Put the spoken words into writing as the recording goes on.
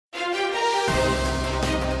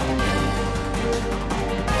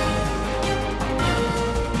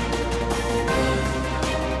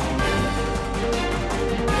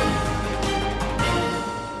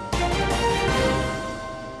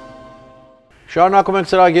Շարունակում ենք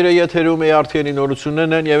ծրագիրը եթերում ARTN-ի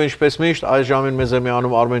նորություններն են եւ ինչպես միշտ այս ժամին մեզ է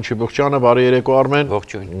միանում Արմեն Չիբուխչյանը, բարի երեկո Արմեն։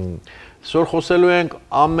 Ողջույն։ Այսօր խոսելու ենք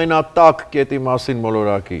ամենատակ կետի մասին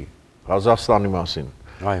մոլորակի, Ղազախստանի մասին։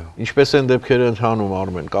 Այո։ Ինչպես են դեպքերը ընթանում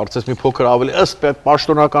Արմեն, կարծես մի փոքր ավելի ըստ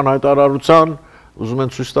պաշտոնական հայտարարության ուզում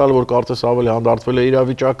են ցույց տալ, որ կարծես ավելի հանդարտվել է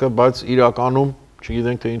իրավիճակը, բայց իրականում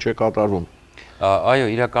չգիտենք թե ինչ է կատարվում։ Այո,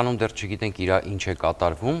 իրականում դեռ չգիտենք ինչ է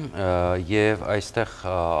կատարվում եւ այստեղ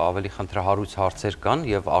ավելի խնդրահարույց հարցեր կան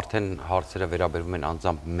եւ արդեն հարցերը վերաբերվում են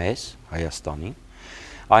անձամբ մեզ, Հայաստանին։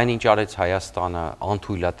 Այն ինչ արեց Հայաստանը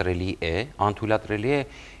անթույլատրելի է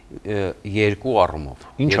երկու առումով։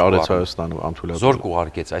 Ինչ արեց Հայաստանը անթույլատրելի։ Զորք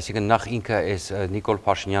ուղարկեց, այսինքն նախ ինքը այս Նիկոլ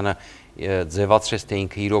Փաշինյանը ձևացրեց թե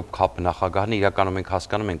ինքը իրոք ՀԱՊ նախագահն է, իրականում մենք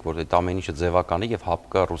հասկանում ենք, որ այդ ամեն ինչը ձևական է եւ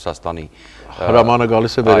ՀԱՊԿ Ռուսաստանի հրամանը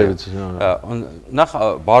գալիս է վերևից։ Նախ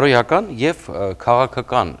բարոյական եւ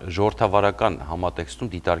քաղաքական ժողովրդավարական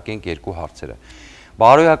համատեքստում դիտարկենք երկու հարցերը։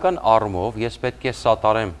 Բարոյական առումով ես պետք է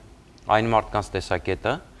սատարեմ այն մարդկանց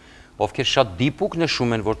տեսակետը, ովքեր շատ դիպուկ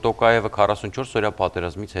նշում են, որ Տոկաևը 44-օրյա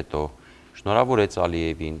պատերազմից հետո շնորհավորեց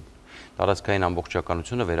Ալիևին տարածքային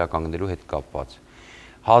ամբողջականությունը վերականգնելու հետ կապված։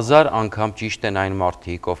 1000 անգամ ճիշտ են այն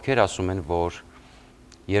մարդիկ, ովքեր ասում են, որ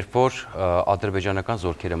երբ որ ադրբեջանական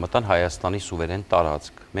զորքերը մտան Հայաստանի սուվերեն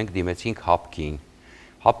տարածք, մենք դիմեցինք ՀԱՊԿ-ին,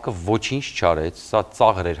 ՀԱՊԿ-ը ոչինչ չարեց, սա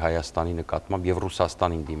ծաղր էր Հայաստանի նկատմամբ եւ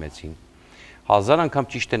Ռուսաստանին դիմեցին։ 1000 անգամ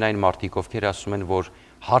ճիշտ են այն մարդիկ, ովքեր ասում են, որ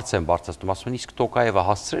հարց են բարձրացնում, ասում են, իսկ Տոկաևը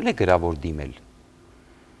հասցրել է գրավոր դիմել։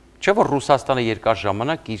 Չէ՞ որ Ռուսաստանը երկար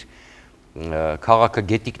ժամանակ իր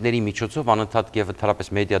քաղաքագետիկների միջոցով անընդհատ եւ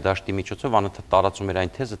ընդհանրապես մեդիա դաշտի միջոցով անընդհատ տարածում էր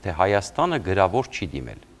այն թեզը, թե Հայաստանը գրավոր չի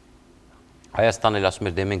դիմել։ Հայաստանն էլ ասում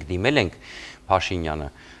էր, դե մենք դիմել ենք, Փաշինյանը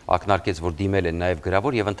ակնարկեց, որ դիմել են նաեւ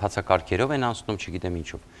գրավոր եւ ընթացակարգերով են անցնում, չգիտեմ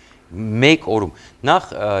ինչով։ Մեկ օրում։ Նախ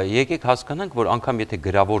եկեք հասկանանք, որ անգամ եթե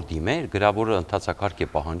գրավոր դիմեր, գրավորը ընթացակարգ է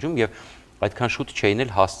պահանջում եւ այդքան շուտ չէին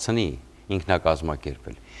էլ հասցնի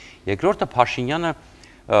ինքնակազմակերպել։ Երկրորդը Փաշինյանը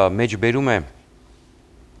մեջբերում է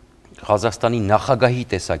Ղազախստանի նախագահի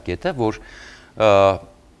տեսակետը, որ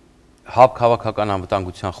ՀԱՊ քաղաքական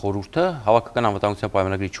անվտանգության խորհուրդը հավաքական անվտանգության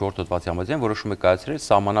պայմանագրի 4 հոդվածի համաձայն որոշում է կայացրել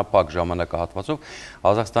սահմանափակ ժամանակահատվածով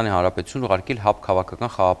Ղազախստանի Հանրապետություն ուղարկել ՀԱՊ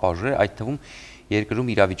քաղաքական խաղապահուժներ, այդ թվում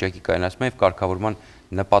երկրում իրավիճակի կայունացման եւ կարգավորման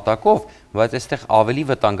նպատակով, բայց այստեղ ավելի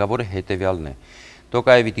վտանգավորը հետեւյալն է։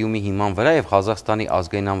 Տոկաևի դիմումի հիման վրա եւ Ղազախստանի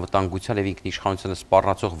ազգային անվտանգության եւ ինքնիշխանությանը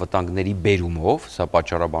սպառնացող վտանգների բերումով, սա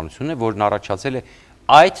պատճառաբանությունն է, որն առաջացել է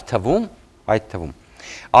այդ թվում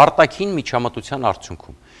արտաքին միջամտության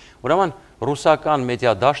արդյունքում։ Ուրեմն ռուսական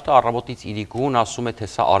մեդիա դաշտը առավոտից իրիկուն ասում է, թե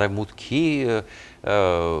սա արևմուտքի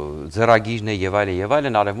ձեռագիրն է եւ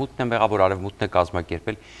այլն, արևմուտքն է մեղավոր, արևմուտքն է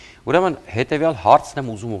կազմակերպել։ Ուրեմն հետեւյալ հարցն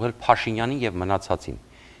եմ ուզում ուղղել Փաշինյանին եւ մնացածին։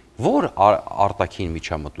 Որ արտաքին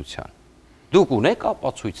միջամտության դուք ունեք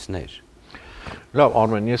ապացույցներ։ Լավ,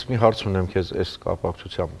 Արմեն, ես մի հարց ունեմ քեզ այս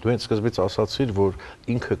կապակցությամբ։ Դու հենց սկզբից ասացիր, որ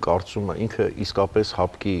ինքը կարծում է, ինքը իսկապես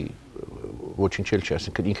ՀԱՊԿ-ի ոչինչ էլ չի,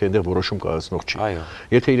 այսինքն ինքը այնտեղ որոշում կայացնող չի։ Այո։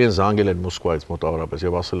 Եթե իրեն զանգել են Մոսկվայից մոտավորապես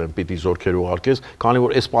եւ ասել են պիտի զորքեր ուղարկես, քանի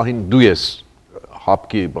որ այս պահին դու ես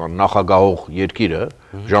ՀԱՊԿ-ի նախագահող երկիրը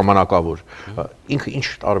ժամանակավոր, ինքը ինչ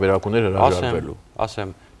տարբերակ ուներ հրաժարվելու։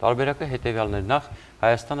 Ասեմ, տարբերակը հետեւյալն է, նախ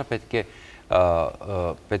Հայաստանը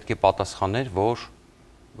պետք է պատասխաներ, որ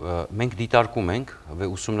մենք դիտարկում ենք,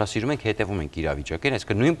 ուսումնասիրում ենք, հետևում ենք իրավիճակին,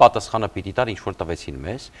 այսինքն նույն պատասխանը պիտի տար, ինչ որ տվեցին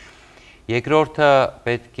մեզ։ Երկրորդը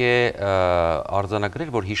պետք է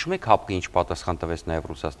արձանագրել, որ հիշում եք ՀԱՊԿ-ը ինչ պատասխան տվեց նաև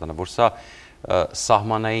Ռուսաստանը, որ սա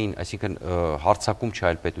սահմանային, այսինքն հարցակում չէ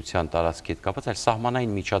այլ պետության տարածքի հետ կապված, այլ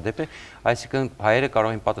սահմանային միջադեպ է, այսինքն հայերը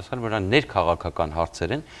կարող են պատասխանել, որ նա ներքաղաքական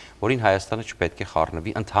հարցեր են, որին Հայաստանը չպետք է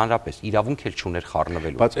խառնվի, ընդհանրապես իրավունք էլ չուներ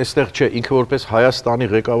խառնվելու։ Բայց այստեղ չէ, ինքը որպես Հայաստանի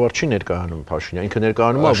ղեկավար չի ներկայանում Փաշինյանը, ինքը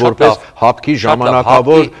ներկայանում է որպես ՀԱՊԿ-ի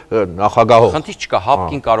ժամանակավոր նախագահող։ Խնդիր չկա,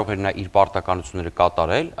 ՀԱՊԿ-ին կարող էր նա իր պարտականությունները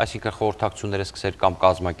կատարել, այսինքն խորհրդակցությունները սկսել կամ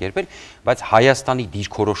կազմակերպել, բայց Հայաստանի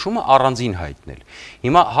դիրքորոշումը առանձին հայտնել։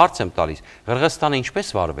 Հիմա հարց եմ տալիս, Ղրղստանը ինչպես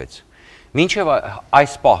վարվեց։ Մինչև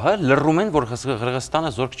այս պահը լռում են, որ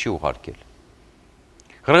Ղրղստանը զորք չի ուղարկել։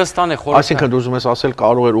 Ղրղստանը Այսինքն դու ուզում ես ասել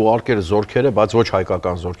կարող էր ուղարկել զորքերը, բայց ոչ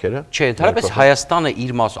հայկական զորքերը։ Չէ, ընդհանրապես Հայաստանը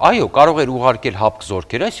իր այո, կարող էր ուղարկել ՀԱՊԿ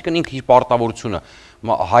զորքերը, այսինքն ինքը իր պարտավորությունը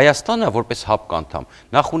Հայաստանը որպես ՀԱՊԿ անդամ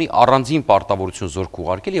նախ ունի առանձին պարտավորություն զորք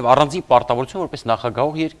ուղարկել եւ առանձին պարտավորություն որպես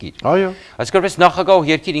նախագահող երկիր։ Այո։ Այսինքն որպես նախագահող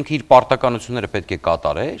երկիր ինքը իր պարտականությունները պետք է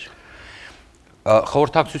կատարեր։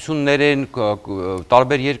 խորհրդակցություններ են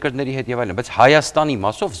տարբեր երկրների հետ եւ այլն, բայց Հայաստանի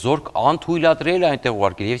մասով զորք անթույլատրել է այնտեղ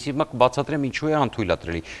ուղարկել եւ հիմա կբացատրեմ ինչու է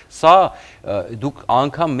անթույլատրելի։ Սա դուք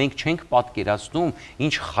անգամ մենք չենք պատկերացնում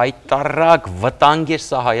ինչ խայտարակ վտանգ է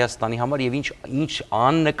սա Հայաստանի համար եւ ինչ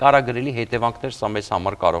աննկարագրելի հետևանքներ սա մեզ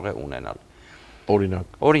համար կարող է ունենալ։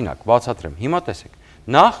 Օրինակ, բացատրեմ։ Հիմա տեսեք,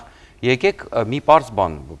 նախ եկեք մի պարզ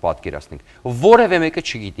բան պատկերացնենք, որևէ մեկը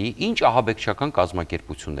չգիտի ինչ ահաբեկչական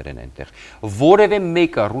կազմակերպություններ են այնտեղ, որևէ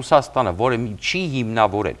մեկը Ռուսաստանը, որը չի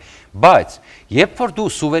հիմնավորել, բայց երբ որ դու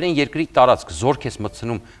սուվերեն երկրի տարածք զորք ես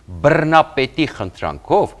մտցնում բռնապետի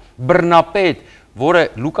խնդրանքով, բռնապետ, որը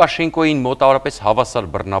Լուկաշենկոյին մոտավորապես հավասար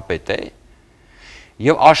բռնապետ է,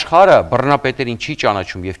 եւ աշխարհը բռնապետերին չի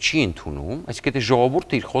ճանաչում եւ չի ընդունում, այսինքն եթե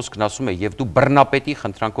ժողովուրդը իր խոսքն ասում է եւ դու բռնապետի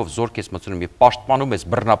խնդրանքով զորք ես մտցնում եւ պաշտպանում ես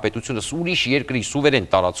բռնապետությունը ուրիշ երկրի սուվերեն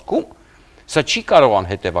տարածքում, սա չի կարող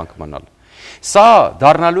անհետևանք մնալ։ Սա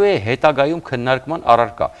դառնալու է հետագայում քննարկման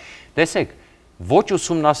առարկա։ Տեսեք, ոչ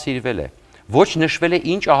ուսումնասիրվել է, ոչ նշվել է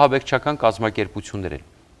ինչ ահաբեկչական կազմակերպություններ են։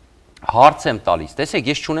 Հարց եմ տալիս, տեսեք,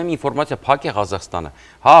 ես չունեմ ինֆորմացիա, փակ է Ղազախստանը,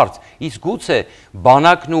 հարց, իսկ գուցե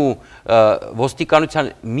բանակն ու ոստիկանության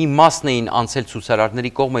մի մասն էին անցել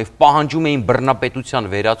ցուցարարների կողմը եւ պահանջում էին բռնապետության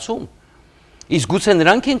վերացում, իսկ գուցե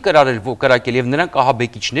նրանք են կրակել եւ նրանք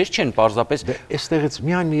ահաբեկիչներ չեն, պարզապես այստեղից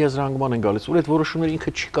միայն մի եզրանկման են գալիս, որ այդ որոշումները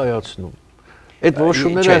ինքը չի կայացնում։ Այդ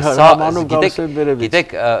որոշումները հրամանով գալիս են վերևից։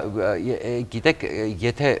 Գիտեք,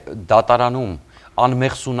 եթե դատարանում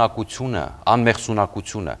անմեղսունակությունը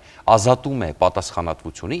ազատում է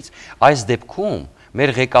պատասխանատվությունից, այս դեպքում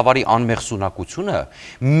մեր ղեկավարի անմեղսունակությունը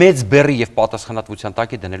մեծ բեռի եւ պատասխանատվության տակ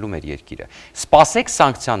է դնելու մեր երկիրը։ Սպասեք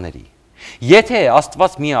սանկցիաների։ Եթե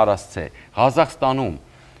Աստված մի արածցե Ղազախստանում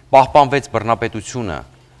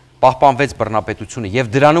պահպանվեց բռնապետությունը եւ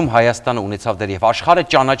դրանում Հայաստանը ունեցավ դեր եւ աշխարհը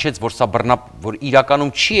ճանաչեց, որ սա որ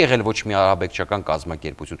իրականում չի եղել ոչ մի ահաբեկչական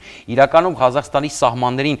կազմակերպություն, իրականում Ղազախստանի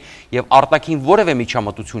սահմաններին եւ արտաքին որևէ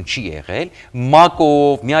միջամտություն չի եղել,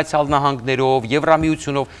 ՄԱԿ-ով, Միացյալ Նահանգներով,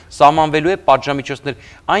 Եվրամիությունով սահմանվելու է պատժամիջոցներ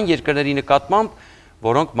այն երկրների նկատմամբ,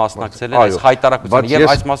 որոնք մասնակցել են այս հայտարարությանը եւ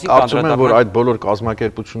այս մասին կանտրատառնալ։ Որ այդ բոլոր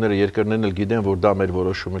կազմակերպությունները երկրներն էլ գիտեն, որ դա մեր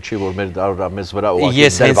որոշումը չի, որ մեզ վրա ուղղակի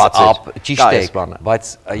դրված է։ Ճիշտ է,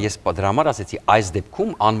 բայց ես դրա համար ասեցի, այս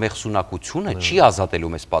դեպքում անմեղսունակությունը չի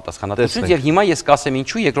ազատելու մեզ պատասխանատվությունից եւ հիմա ես կասեմ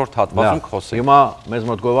ինչու երկրորդ հատվածում խոսեմ։ Հիմա մեզ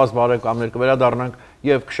մոտ գովազ բարեկամներ կվերադառնանք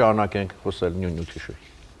եւ կշարունակենք խոսել նույն նյութի։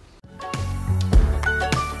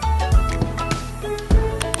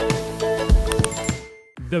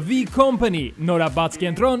 The V Company, նորաբաց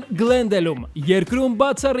կենտրոն Գլենդելում, երկրում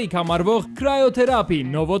բացառիկ համարվող կրայոթերապի,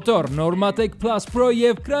 նովոտոր, նորմատեկ Plus Pro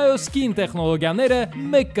և կրայոսկին տեխնոլոգիաները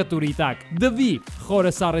մեկ կտուրի տակ։ The V,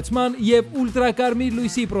 խորը սառեցման և ուլտրակարմիր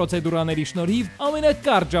լույսի պրոցեդուրաների շնորհիվ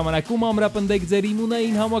ամենակարճ ժամանակում ամրապնդեք ձեր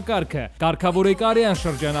իմունային համակարգը, կարգավորեք արյան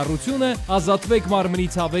շրջանառությունը, ազատվեք մարմնի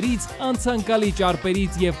ցավերից, անցանկալի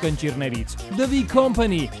ճարպերից և կնճիռներից։ The V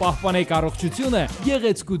Company, պահպանեք առողջությունը,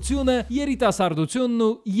 գեղեցկությունը, երիտասարդությունն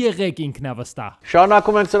ու եղեք ինքնավստահ։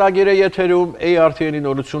 Շարունակում ենք ծրագիրը եթերում ARTN-ի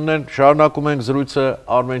նորություններն, շարունակում ենք զրույցը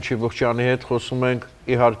Արմեն Չիբուխչյանի հետ, խոսում ենք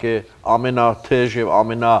իհարկե ամենաթեժ եւ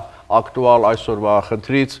ամենաակտուալ այսօրվա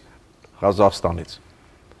խնդրից Ղազախստանից։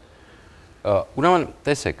 Ուրեմն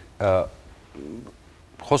տեսեք,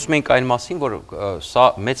 խոսում ենք այն մասին, որ սա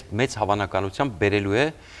մեծ հավանականությամբ բերելու է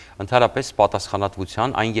ընդհանրապես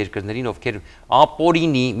պատասխանատվության այն երկրներին, ովքեր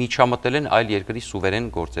ապօրինի միջամտել են այլ երկրի սուվերեն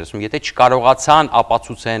գործերում, եթե չկարողացան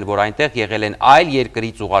ապացուցեն, որ այնտեղ եղել են այլ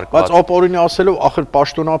երկրից ուղարկված։ Բայց ապօրինի ասելով, ախր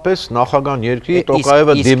պաշտոնապես նախագահան երկրի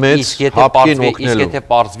Տոկաևը դիմեց հապկին օգնելու։ Իսկ եթե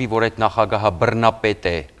պարզվի, որ այդ նախագահը բռնապետ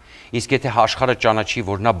է, իսկ եթե աշխարհը ճանաչի,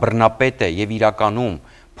 որ նա բռնապետ է եւ իրականում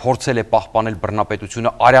փորձել է պահպանել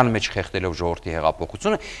բռնապետությունը արյան մեջ խեղդելով ժողովրդի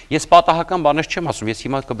հեղափոխությունը, ես պատահական բաներ չեմ ասում, ես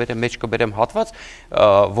հիմա կբերեմ հատված,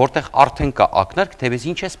 որտեղ արդեն կա ակնարկ, թեւս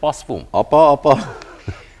ինչ է սպասվում։ Ապա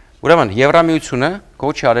Ուրեմն Եվրամիությունը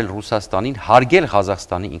կոչ է արել Ռուսաստանին հարգել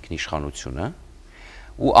Ղազախստանի ինքնիշխանությունը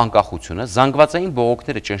ու անկախությունը, զանգվածային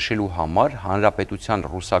բողոքները ճնշելու համար հանրապետության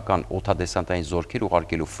ռուսական օդադեսանտային զորքեր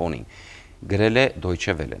ուղարկելու ֆոնին գրել է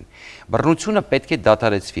Deutsche Welle-ն։ Բռնությունը պետք է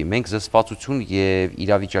դադարեցվի, մենք զսպվածություն եւ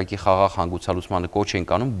իրավիճակի խաղաղ հանգուցալուծմանը կոչ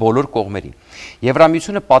ենք անում բոլոր կողմերին։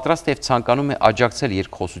 Եվրամիությունը պատրաստ է եւ ցանկանում է աջակցել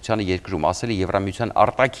երկխոսությանը երկրում, ասել է Եվրամիության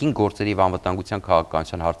արտաքին գործերի եւ անվտանգության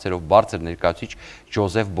քաղաքականության հարցերով բարձր ներկայացուցիչ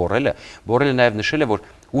Ջոզեֆ Բորելը։ Բորելը նաեւ նշել է, որ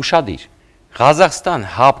ուշադիր Ղազախստան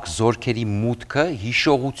հապկ զորքերի մուտքը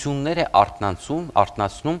հիշողություններ է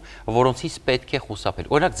արթնացնում, որոնցից պետք է խուսափել։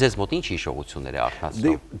 Օրինակ ձեզ մոտ ինչ հիշողություններ է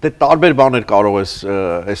արթնացնում։ Դե տարբեր բաներ կարող ես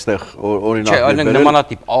այստեղ օրինակ բերել։ Չէ,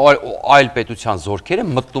 նմանատիպ այլ պետության զորքերը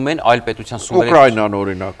մտնում են այլ պետության սուվերեն։ Ուկրաինան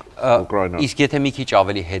օրինակ։ Ուկրաինա։ Իսկ եթե մի քիչ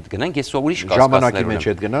ավելի հետ գնանք, ես ուրիշ ժամանակի մեջ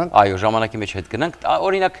հետ գնանք։ Այո, ժամանակի մեջ հետ գնանք։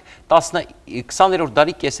 Օրինակ 20-րդ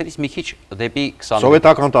դարի կեսերից մի քիչ դեպի 20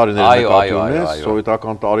 Սովետական տարիներին նկատի ունես,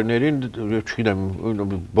 սովետական տարիներին, չգիտեմ,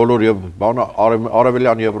 բոլոր եւ բանը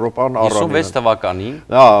արևելյան Եվրոպան առավել 56 թվականին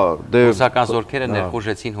ռուսական զորքերը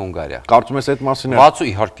ներխուժեցին Հունգարիա։ Կարծում ես այդ մասին 60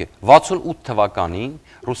 իհարկե 68 թվականին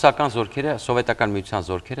ռուսական զորքերը, սովետական միության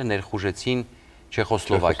զորքերը ներխուժեցին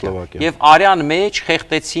Չեխոսլովակիա եւ արյան մեջ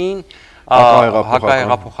խեղտեցին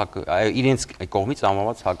իրենց կողմից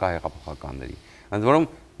ամաված հակահեղափոխականների։ Ընդ որում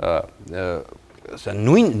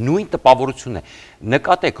նույն տպավորությունն է։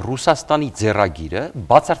 Նկատեք Ռուսաստանի ձեռագիրը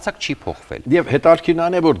բացարձակ չի փոխվել։ Եվ հետարքին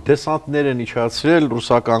այն է, որ դեսանտներ են իջացրել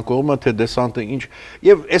ռուսական կողմը, թե դեսանտը ինչ։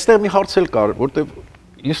 Եվ այստեղ մի հարց էլ կար, որտեղ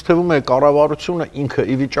ինձ թվում է կառավարությունը ինքը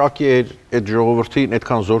ի վիճակի էր այդ ժողովրդին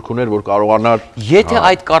այդքան զորք ուներ, որ կարողանար Եթե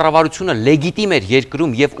այդ կառավարությունը լեգիտիմ էր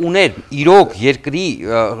երկրում եւ ուներ իրոք երկրի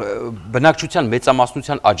բնակչության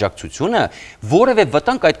մեծամասնության աջակցությունը, որևէ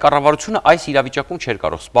վտանգ այդ կառավարությունը այս իրավիճակում չէր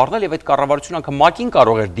կարող սպառնել եւ այդ կառավարությունը անգամ ՄԱԿ-ին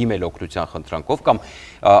կարող էր դիմել օգնության խնդրանքով կամ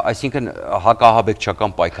այսինքն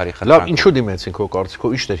հակահաբեկչական պայքարի խնդրանքով։ Լավ, ինչու դիմեցին քո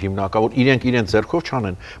կարծիքով, ի՞նչն էր հիմնական, որ իրենց ձեռքով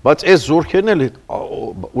չանեն, բայց այս զորքերն էլ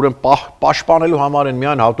ուրեմն պաշտպանելու համար են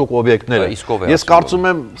միայն հատուկ օբյեկտները։ Ես կարծում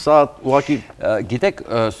եմ, սա ուղղակի գիտեք,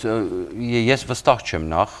 ես վստահ չեմ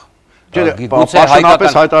նախ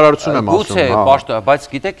պաշտոնապես հայտարարություն եմ ասում, բայց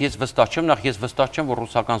գիտեք, ես վստահ չեմ, որ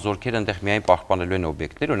ռուսական զորքերը այնտեղ միայն պահպանելու են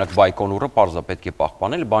օբյեկտներ, օրինակ Բայկոնուրը պարզա պետք է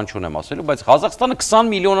պահպանել, բան չունեմ ասելու, բայց Ղազախստանը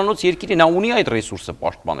 20 միլիոնանոց երկիր է, նա ունի այդ ռեսուրսը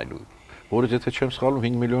պաշտպանելու։ Որից եթե չեմ սխալվում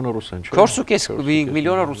 5 միլիոնը ռուս են, չէ՞։ 4.5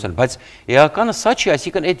 միլիոնը ռուս են, բայց էականը սա չի,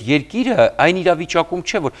 այսինքն այդ երկիրը այն իրավիճակում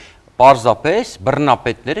չէ, որ պարզապես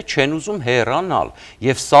բռնապետները չեն ուզում հեռանալ,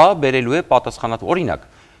 եւ սա բերելու է պատասխանատու։ Օրինակ,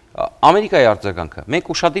 Ամերիկայի արձագանքը, մենք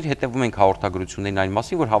ուշադիր հետևում ենք հաղորդագրություններին այն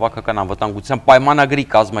մասին, որ հավաքական անվտանգության պայմանագրի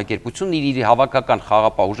կազմակերպությունն իր հավաքական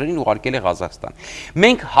խաղապահ ուժերին ուղարկել է Ղազախստան։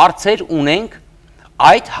 Մենք հարցեր ունենք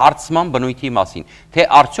այդ հարցման բնույթի մասին, թե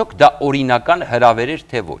արդյոք դա օրինական հրավեր էր,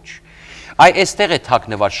 թե ոչ։ Այստեղ է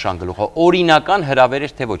թաքնված շանգլուխը, օրինական հրավեր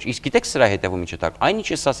էր, թե ոչ։ Իսկ գիտեք սրա հետևում ինչ է թաքնված։ Այն ինչ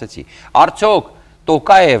ես ասեցի, արդյոք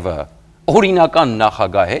Տոկաևը օրինական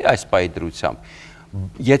նախագահ է այս պահի դրությամբ։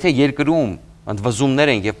 Եթե երկրում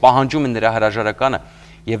ընդվզումներ են եւ պահանջում են նրա հրաժարականը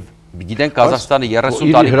եւ գիտենք Ղազախստանը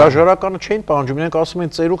 30 տարի հրաժարականը չէին պահանջում, իրենք ասում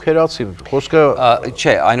են ծերուկ հերացի, խոսքը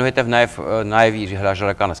չէ, այնուհետև նաեւ իր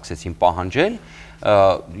հրաժարականը սկսեցին պահանջել։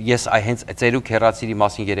 Ես հենց ծերուկ հերացիրի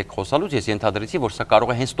մասին երեք խոսալուց ես ենթադրեցի, որ սա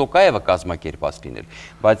կարող է հենց Տոկաևը կազմակերպած լինել,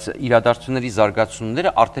 բայց իրադարձությունների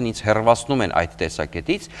զարգացումները արդեն ինձ հեռացնում են այդ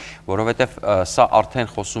տեսակետից, որովհետև սա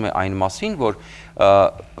արդեն խոսում է այն մասին, որ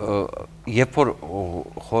երբ որ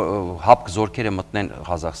հապկ զորքերը մտնեն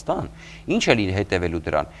Ղազախստան, ինչ է հետևելու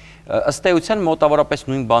դրան, ըստ էության մոտավորապես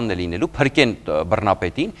նույն բանն է լինելու, փրկեն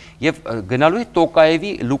բռնապետին եւ գնալու է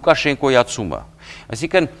Տոկաևի Լուկաշենկոյացումը,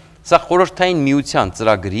 այսինքն սա խորհրդային միության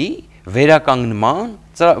ծրագրի վերականգնման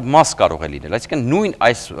մաս կարող է լինել, այսինքն նույն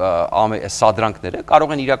այս սադրանքները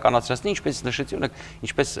կարող են իրականացնել, ինչպես նշեցի,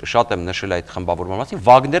 ինչպես շատ եմ նշել այդ խմբավորման մասին,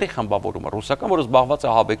 Վագների խմբավորումը, ռուսական, որը զբաղված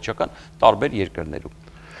է ահաբեկչական տարբեր երկրներում։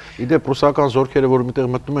 Իդեպ ռուսական զորքերը, որ միտեղ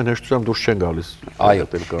մտնում են, հեշտությամբ դուրս չեն գալիս։ Այո,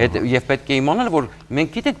 եւ պետք է իմանալ, որ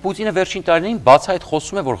մենք գիտենք Պուտինը վերջին տարիներին բացահայտ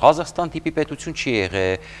խոսում է, որ Ղազախստան տիպի պետություն չի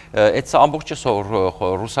եղել, այդ ամբողջը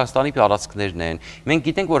Ռուսաստանի տարածքներն են։ Մենք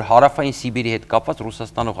գիտենք, որ հարավային Սիբիրի հետ կապված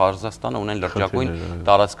Ռուսաստանը ու Ղազախստանը ունեն լրջագույն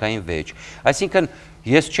տարածքային վեճ։ Այսինքն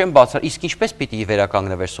ես չեմ իսկ ինչպես պիտի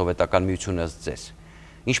վերականգնվեր սովետական միությունը ըստ ձեզ։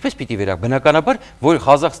 Ինչպես պիտի բնականաբար, որ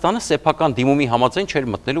Ղազախստանը սեփական դիմումի համաձայն չէր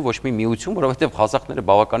մտնելու ոչ մի միություն, որովհետև ղազախները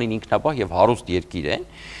բավականին ինքնաբավ եւ հարուստ երկիր են,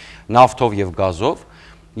 նավթով եւ գազով,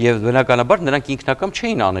 եւ բնականաբար նրանք ինքնակամ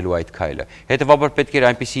չէին անելու այդ քայլը։ Հետևաբար պետք էր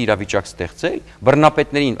այնպիսի իրավիճակ ստեղծել,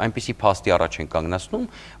 բռնապետներին այնպիսի փաստի առաջ են կանգնացնում,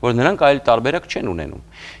 որ նրանք այլ տարբերակ չեն ունենում։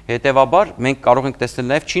 Հետևաբար մենք կարող ենք տեսնել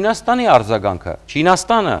նաեւ Չինաստանի արձագանքը։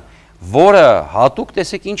 Չինաստանը, որը հատուկ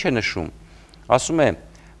տեսեք ինչ է նշում, ասում է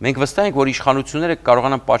մենք վստահ ենք, որ իշխանությունները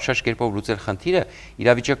կարողանան պատշաճ կերպով լուծել խնդիրը,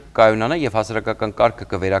 իրավիճակը կայունանա եւ հասարակական կարգը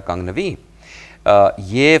կվերականգնվի,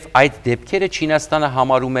 եւ այդ դեպքերը Չինաստանը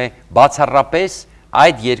համարում է բացառապես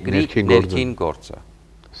այդ երկրի ներքին գործը։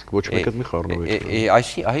 Ոչ մեկը մի խառնվի։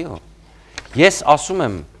 Այո։ Ես ասում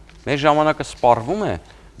եմ, մեր ժամանակը սպառվում է,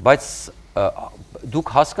 բայց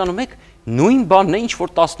դուք հասկանում եք, նույն բանն է, ինչ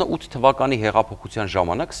որ 18 թվականի հեղափոխության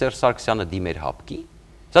ժամանակ Սերժ Սարգսյանը դիմեր հապկի։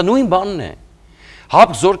 Սա նույն բանն է։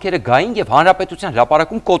 Հապկ զորքերը գային եւ հանրապետության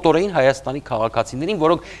հրապարակում կոտորեին Հայաստանի քաղաքացիներին,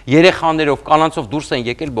 որոնք երեխաներով, կանանցով դուրս են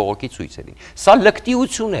եկել բողոքի ցույցերին։ Սա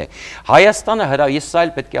լկտիություն է։ Հայաստանը ես սա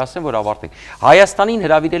էլ պետք է ասեմ, որ ավարտենք։ Հայաստանին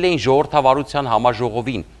հրավիրել էին ժողովրդավարության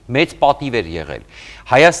համաժողովին, մեծ պատիվ էր եղել։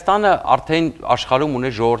 Հայաստանը արդեն աշխարհում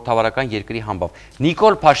ուներ ժողովրդավարական երկրի համբավ։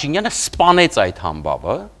 Նիկոլ Փաշինյանը սպանեց այդ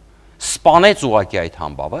համբավը, սպանեց ուղակի այդ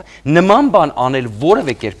համբավը, նման բան անել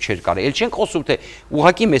որևէ կերպ չէր կարելի։ Էլ չենք խոսում թե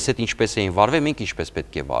ուղակի մեզ հետ ինչպես էին վարվել, մենք ինչպես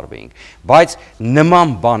պետք է վարվեինք, բայց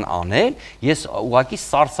նման բան անել, ես ուղակի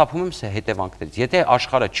սարսափում եմ հետևանքներից։ Եթե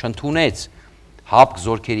աշխարհը չընդունեց հապկ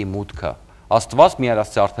զորքերի մուտքը, Աստված միայն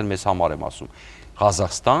ասած արդեն մեզ համար եմ ասում,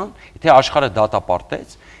 Ղազախստան, եթե աշխարհը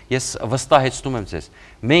դատապարտեց, ես վստահեցնում եմ ձեզ,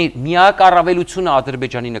 միակ առավելությունը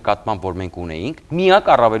Ադրբեջանի նկատմամբ, որ մենք ունեինք, միակ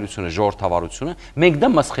առավելությունը ժողովրդավարությունը, մենք դա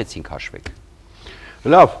մսխեցինք հաշվեք։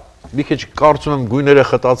 Լավ, մի քիչ կարծում եմ գույները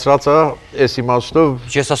խտացրած է, այս իմաստով։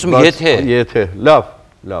 Ես ասում եթե։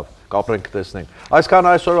 Լավ, կապրենք տեսնենք։ Այսքան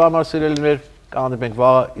այսօրվա համար սիրելիներ, կհանդիպենք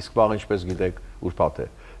վաղը, իսկ վաղը ինչպես գիտեք, ուրբաթ է։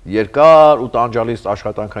 Երկար ու տանջալից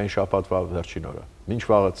աշխատանքային շաբաթվա վերջին օրը։ Մինչ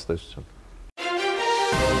վաղը ցտեսություն։